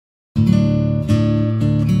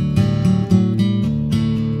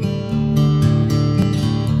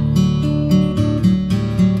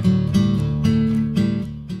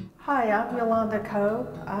Yolanda Ko.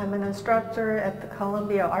 I'm an instructor at the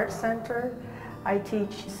Columbia Art Center. I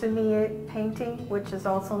teach Sumi-e painting, which is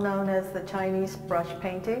also known as the Chinese brush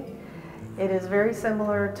painting. It is very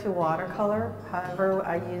similar to watercolor. However,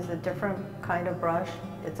 I use a different kind of brush.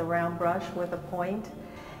 It's a round brush with a point,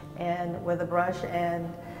 and with a brush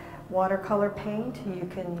and watercolor paint, you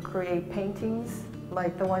can create paintings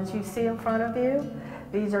like the ones you see in front of you.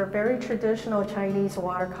 These are very traditional Chinese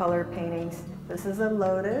watercolor paintings. This is a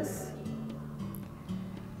lotus,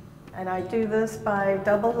 and I do this by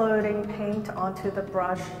double loading paint onto the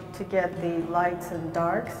brush to get the lights and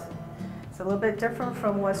darks. It's a little bit different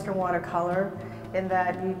from Western watercolor in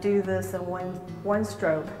that you do this in one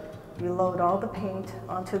stroke. You load all the paint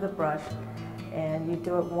onto the brush and you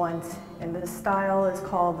do it once, and this style is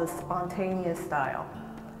called the spontaneous style.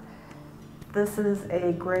 This is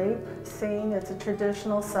a grape scene. It's a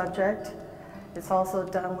traditional subject. It's also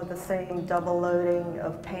done with the same double loading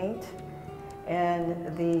of paint.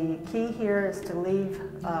 And the key here is to leave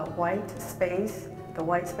white space. The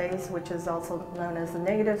white space, which is also known as the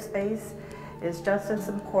negative space, is just as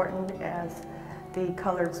important as the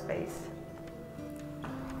colored space.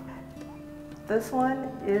 This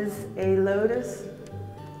one is a lotus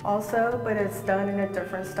also, but it's done in a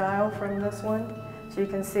different style from this one. So you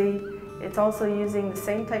can see it's also using the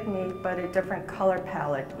same technique, but a different color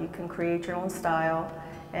palette. You can create your own style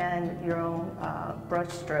and your own brush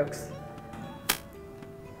strokes.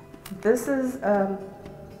 This is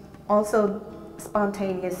also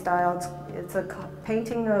spontaneous style. It's a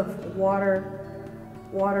painting of water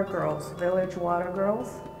girls, village water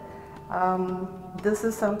girls. This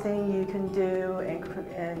is something you can do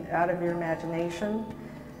and out of your imagination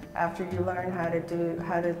after you learn how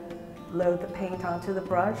to load the paint onto the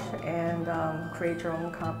brush and create your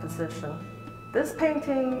own composition. This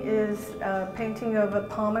painting is a painting of a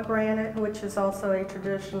pomegranate, which is also a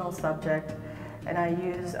traditional subject, and I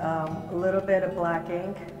use a little bit of black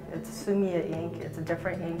ink. It's Sumi-e ink. It's a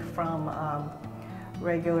different ink from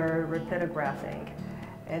regular rapidograph ink,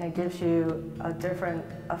 and it gives you a different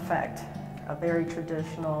effect, a very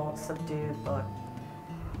traditional subdued look.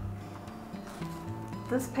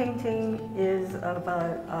 This painting is of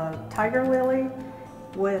a tiger lily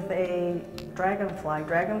with a dragonfly.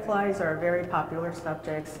 Dragonflies are very popular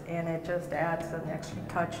subjects, and it just adds an extra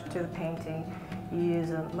touch to the painting. You use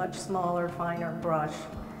a much smaller, finer brush,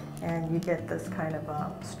 and you get this kind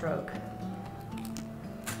of stroke.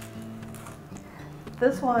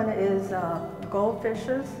 This one is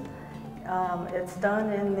goldfishes. It's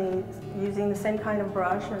done using the same kind of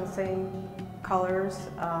brush and same colors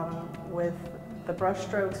with the brush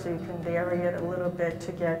strokes, so you can vary it a little bit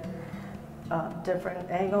to get different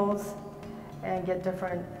angles and get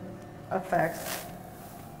different effects.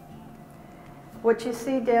 What you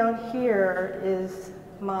see down here is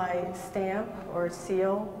my stamp or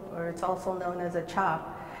seal, or it's also known as a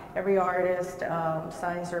chop. Every artist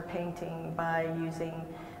signs their painting by using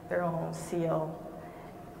their own seal,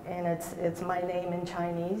 and it's my name in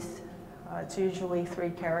Chinese. It's usually 3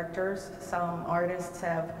 characters. Some artists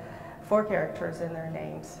have 4 characters in their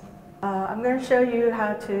names. I'm going to show you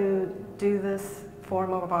how to do this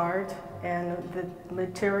form of art and the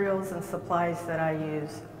materials and supplies that I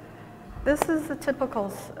use. This is the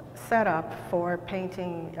typical setup for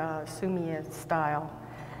painting Sumi-e style.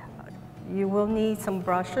 You will need some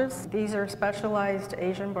brushes. These are specialized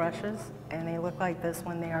Asian brushes, and they look like this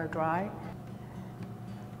when they are dry.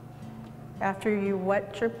 After you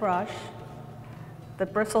wet your brush, the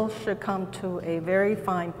bristles should come to a very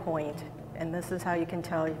fine point, and this is how you can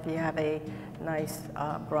tell if you have a nice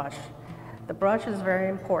brush. The brush is very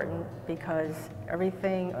important because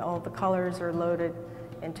all the colors are loaded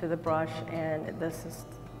into the brush, and this is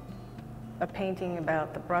a painting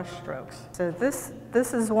about the brush strokes. So this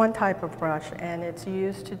is one type of brush, and it's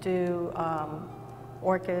used to do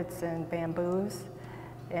orchids and bamboos.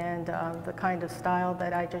 And the kind of style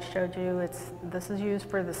that I just showed you, this is used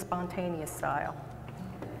for the spontaneous style.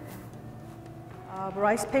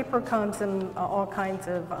 Rice paper comes in all kinds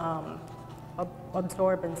of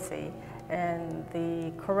absorbency, and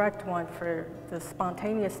the correct one for the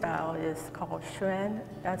spontaneous style is called Shuan,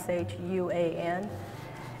 S-H-U-A-N,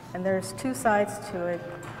 and there's 2 sides to it.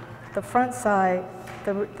 The front side,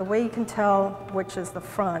 the way you can tell which is the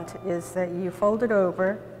front is that you fold it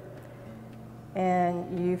over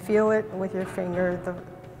and you feel it with your finger.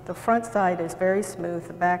 The front side is very smooth,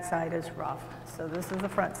 the back side is rough. So this is the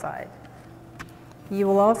front side. You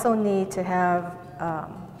will also need to have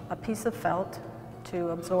a piece of felt to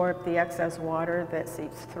absorb the excess water that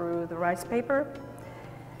seeps through the rice paper.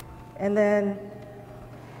 And then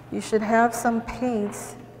you should have some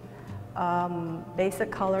paints,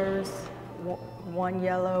 basic colors, one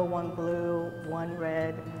yellow, one blue, one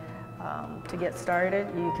red to get started.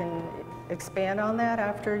 You can expand on that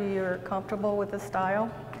after you're comfortable with the style.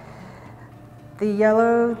 The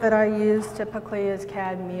yellow that I use typically is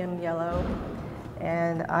cadmium yellow,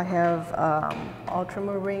 and I have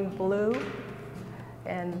ultramarine blue,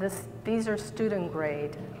 and these are student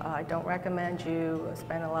grade. I don't recommend you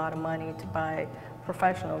spend a lot of money to buy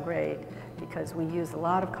professional grade because we use a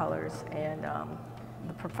lot of colors, and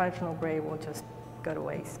the professional grade will just go to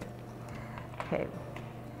waste. Okay,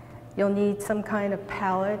 you'll need some kind of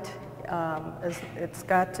palette. It's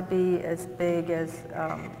got to be as big as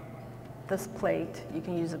this plate. You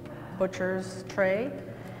can use a butcher's tray,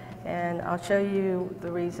 and I'll show you the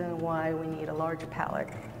reason why we need a large palette.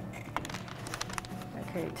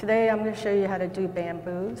 Okay, today I'm going to show you how to do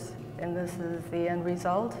bamboos, and this is the end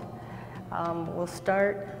result. We'll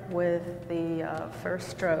start with the first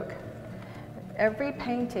stroke. Every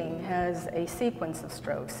painting has a sequence of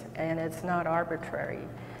strokes, and it's not arbitrary.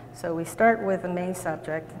 So we start with the main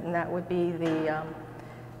subject, and that would be the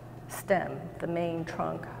stem, the main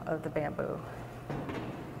trunk of the bamboo.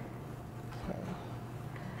 Okay.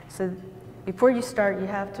 So before you start, you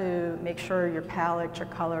have to make sure your palette, your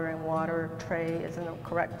color, and water tray is in the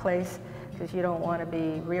correct place, because you don't want to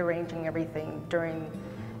be rearranging everything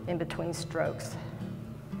in between strokes.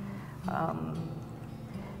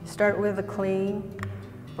 Start with a clean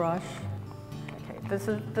brush. Okay,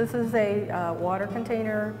 this is a water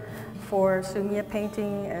container for Sumi-e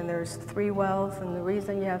painting, and there's 3 wells, and the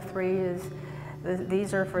reason you have 3 is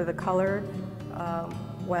these are for the colored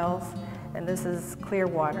wells, and this is clear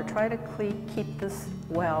water. Try to keep this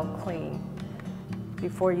well clean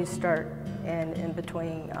before you start and in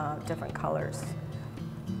between different colors.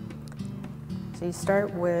 So you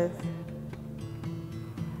start with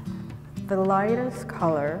the lightest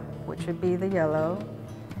color, which would be the yellow.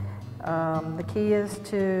 The key is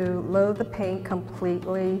to load the paint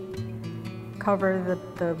completely, cover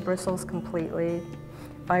the bristles completely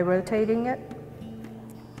by rotating it,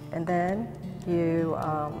 and then you,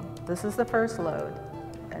 this is the first load,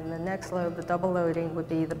 and the next load, the double loading, would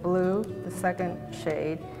be the blue, the second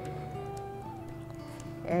shade.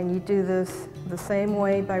 And you do this the same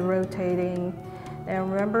way by rotating.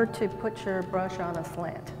 And remember to put your brush on a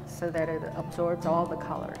slant so that it absorbs all the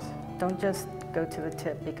colors. Don't just go to the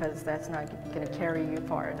tip, because that's not going to carry you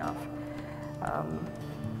far enough.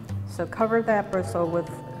 So cover that bristle with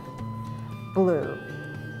blue.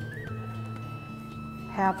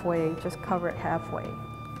 Halfway, just cover it halfway.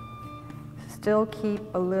 Still keep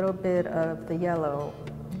a little bit of the yellow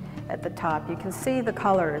at the top. You can see the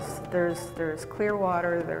colors. There's clear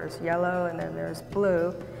water, there's yellow, and then there's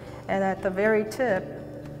blue. And at the very tip,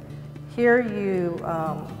 here you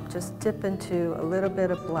just dip into a little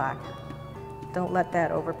bit of black. Don't let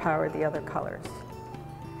that overpower the other colors.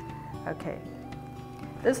 Okay,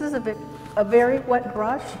 this is a very wet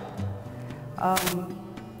brush,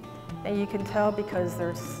 and you can tell because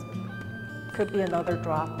could be another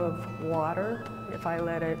drop of water if I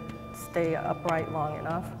let it stay upright long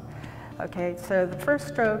enough. Okay, so the first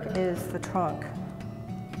stroke is the trunk.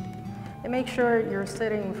 And make sure you're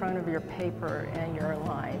sitting in front of your paper and you're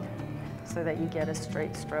aligned so that you get a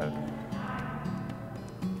straight stroke.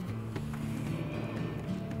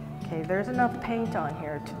 Okay, there's enough paint on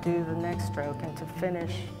here to do the next stroke and to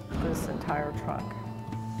finish this entire trunk.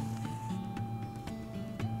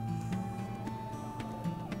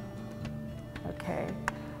 Okay,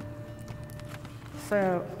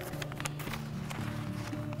 so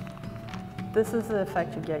this is the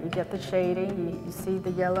effect you get. You get the shading, you see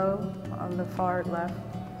the yellow on the far left,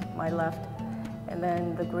 my left, and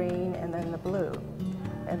then the green, and then the blue.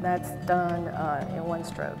 And that's done in one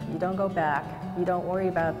stroke. You don't go back, you don't worry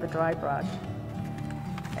about the dry brush.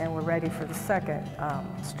 And we're ready for the second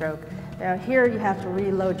stroke. Now here you have to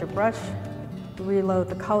reload your brush, reload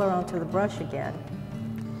the color onto the brush again.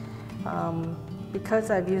 Because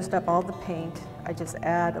I've used up all the paint, I just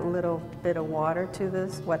add a little bit of water to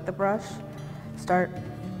this, wet the brush, start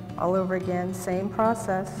all over again, same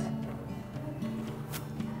process.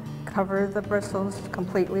 Cover the bristles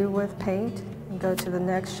completely with paint and go to the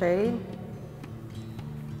next shade.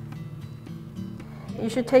 You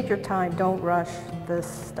should take your time, don't rush this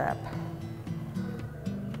step.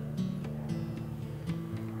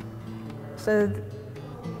 So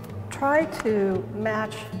try to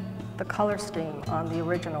match the color scheme on the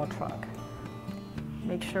original trunk.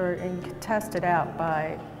 Make sure, and you can test it out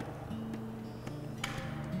by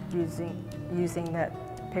using that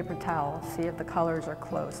paper towel, see if the colors are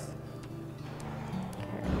close.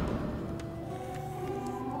 Okay.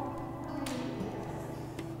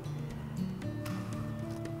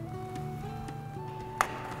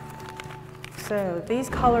 So these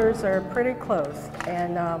colors are pretty close,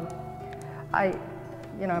 and I'm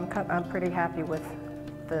pretty happy with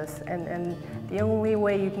this. And the only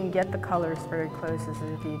way you can get the colors very close is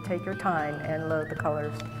if you take your time and load the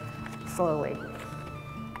colors slowly.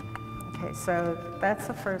 Okay, so that's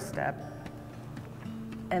the first step,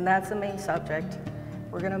 and that's the main subject.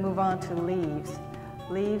 We're going to move on to leaves.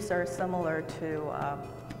 Leaves are similar to,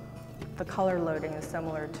 the color loading is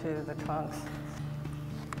similar to the trunks.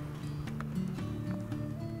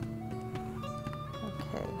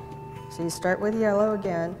 Okay, so you start with yellow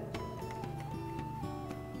again,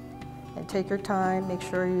 and take your time, make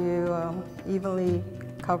sure you evenly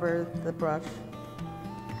cover the brush.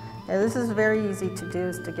 Now this is very easy to do,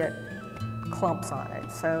 is to get clumps on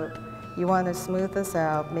it. So you want to smooth this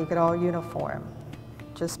out, make it all uniform,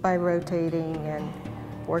 just by rotating and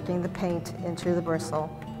working the paint into the bristle.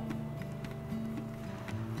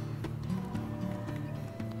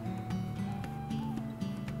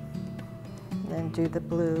 Then do the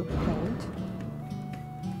blue paint.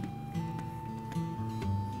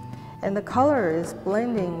 And the color is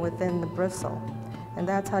blending within the bristle, and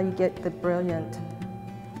that's how you get the brilliant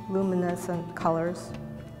luminescent colors.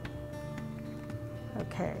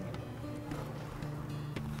 Okay.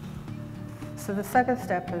 So the second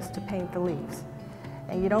step is to paint the leaves.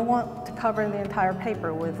 And you don't want to cover the entire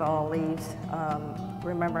paper with all leaves.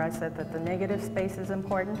 Remember I said that the negative space is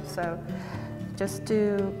important, so just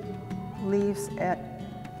do leaves at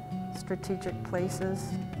strategic places.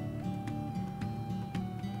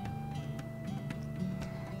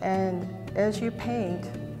 And as you paint,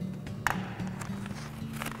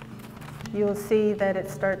 you'll see that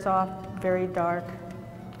it starts off very dark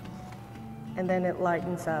and then it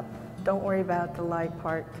lightens up. Don't worry about the light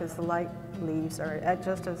part, because the light leaves are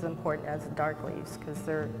just as important as the dark leaves, because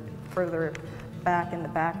they're further back in the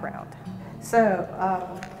background. So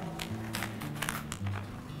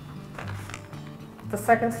the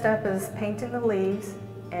second step is painting the leaves,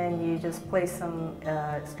 and you just place them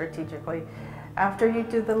strategically. After you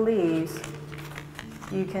do the leaves,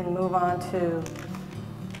 you can move on to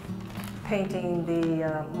painting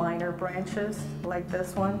the minor branches like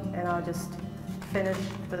this one, and I'll just finish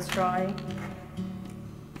this drawing.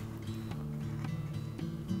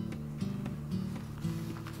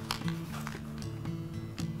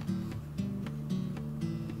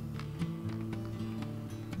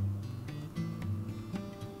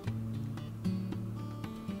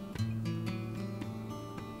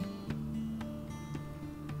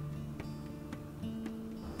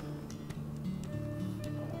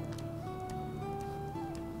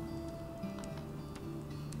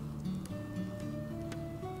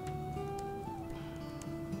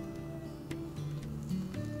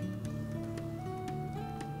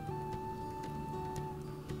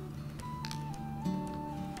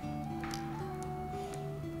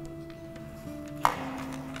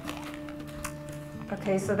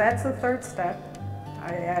 Okay, so that's the third step.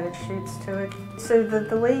 I added shoots to it. So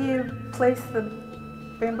the way you place the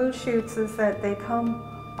bamboo shoots is that they come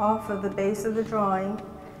off of the base of the drawing,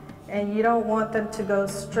 and you don't want them to go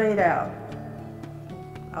straight out.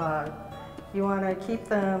 You want to keep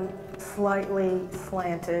them slightly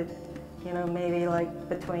slanted, maybe like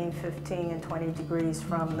between 15 and 20 degrees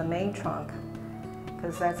from the main trunk,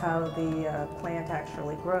 because that's how the plant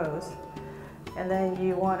actually grows. And then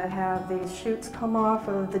you want to have these shoots come off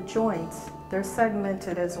of the joints. They're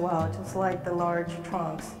segmented as well, just like the large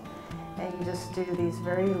trunks. And you just do these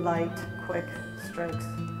very light, quick strokes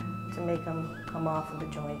to make them come off of the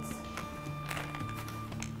joints.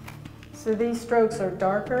 So these strokes are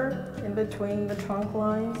darker in between the trunk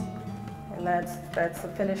lines, and that's the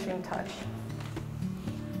finishing touch.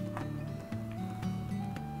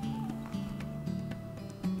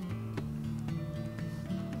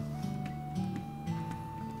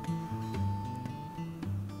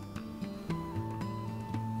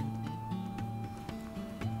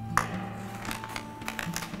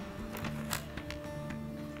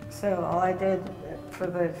 So all I did for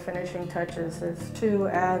the finishing touches is to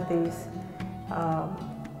add these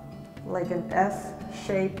like an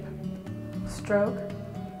S-shape stroke,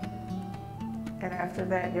 and after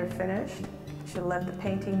that you're finished. You should let the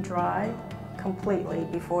painting dry completely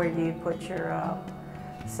before you put your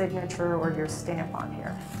signature or your stamp on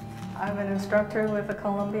here. I'm an instructor with the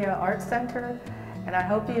Columbia Art Center, and I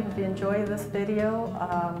hope you've enjoyed this video.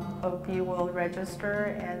 Hope you will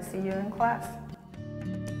register and see you in class.